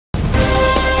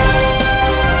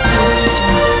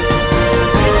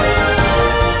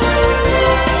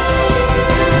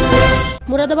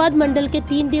मुरादाबाद मंडल के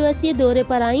 3 दिवसीय दौरे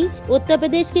पर आई उत्तर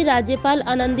प्रदेश की राज्यपाल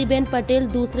आनंदीबेन पटेल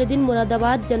दूसरे दिन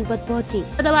मुरादाबाद जनपद पहुंची।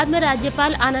 मुरादाबाद में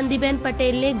राज्यपाल आनंदीबेन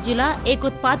पटेल ने एक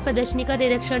उत्पाद प्रदर्शनी का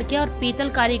निरीक्षण किया और पीतल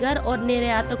कारीगर और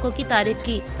निर्यातकों की तारीफ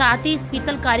की। साथ ही इस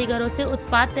पीतल कारीगरों से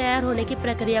उत्पाद तैयार होने की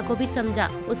प्रक्रिया को भी समझा।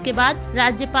 उसके बाद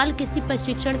राज्यपाल किसी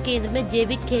प्रशिक्षण केंद्र में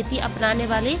जैविक खेती अपनाने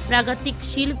वाले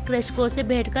प्रगतिशील कृषकों से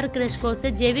भेंट कर कृषकों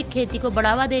से जैविक खेती को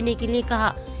बढ़ावा देने के लिए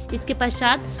कहा। इसके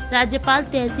पश्चात राज्यपाल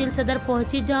तहसील सदर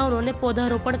पहुंची, जहां उन्होंने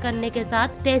पौधारोपण करने के साथ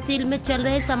तहसील में चल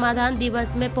रहे समाधान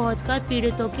दिवस में पहुंचकर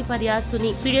पीड़ितों की फरियाद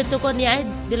सुनी, पीड़ितों को न्याय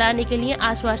दिलाने के लिए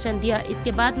आश्वासन दिया।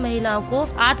 इसके बाद महिलाओं को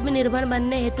आत्मनिर्भर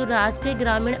बनने हेतु राष्ट्रीय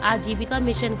ग्रामीण आजीविका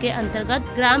मिशन के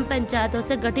अंतर्गत ग्राम पंचायतों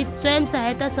से गठित स्वयं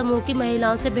सहायता समूह की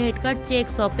महिलाओं से भेंट कर चेक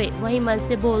सौंपे। वहीं मंच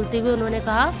से बोलते हुए उन्होंने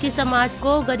कहा कि समाज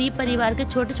को गरीब परिवार के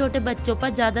छोटे छोटे बच्चों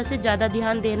पर ज्यादा से ज्यादा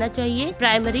ध्यान देना चाहिए।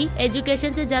 प्राइमरी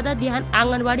एजुकेशन से ज्यादा ध्यान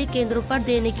आंगनबाड़ी केंद्रों पर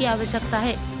देने की आवश्यकता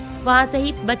है। वहां से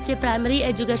ही बच्चे प्राइमरी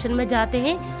एजुकेशन में जाते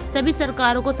हैं। सभी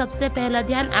सरकारों को सबसे पहला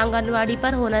ध्यान आंगनवाड़ी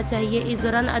पर होना चाहिए। इस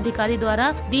दौरान अधिकारी द्वारा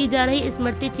दी जा रही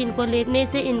स्मृति चिन्ह को लेने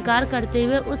से इनकार करते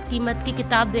हुए उस कीमत की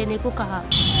किताब देने को कहा।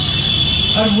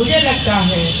 और मुझे लगता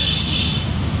है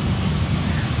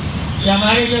कि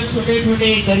हमारे जो छोटे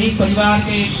छोटे गरीब परिवार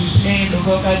के पिछड़े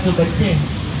लोगों का जो बच्चे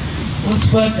हैं उस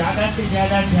पर ज्यादा से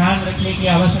ज्यादा ध्यान रखने की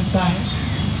आवश्यकता है।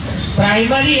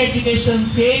 प्राइमरी एजुकेशन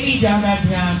से भी ज़्यादा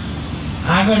ध्यान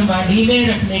आंगनबाड़ी में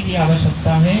रखने की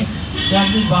आवश्यकता है,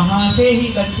 क्योंकि वहाँ से ही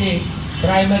बच्चे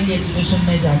प्राइमरी एजुकेशन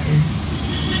में जाते हैं।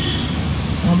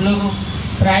 हम लोग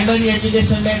प्राइमरी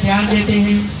एजुकेशन में ध्यान देते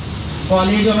हैं,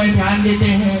 कॉलेजों में ध्यान देते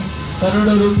हैं,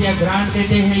 करोड़ों रुपया ग्रांट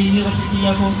देते हैं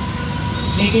यूनिवर्सिटियों को,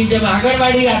 लेकिन जब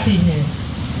आंगनबाड़ी आती है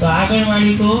तो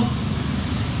आंगनबाड़ी को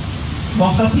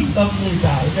बहुत ही कम मिलता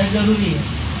है। इतना जरूरी है,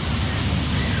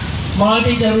 बहुत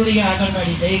ही जरूरी है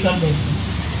आंगनबाड़ी का एक करने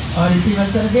की। और इसी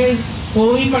वजह से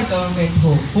कोई भी गवर्नमेंट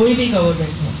हो, कोई भी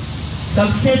गवर्नमेंट हो,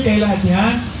 सबसे पहला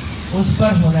ध्यान उस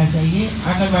पर होना चाहिए,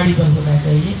 आंगनबाड़ी पर होना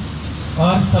चाहिए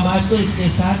और समाज को इसके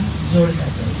साथ जोड़ना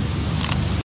चाहिए।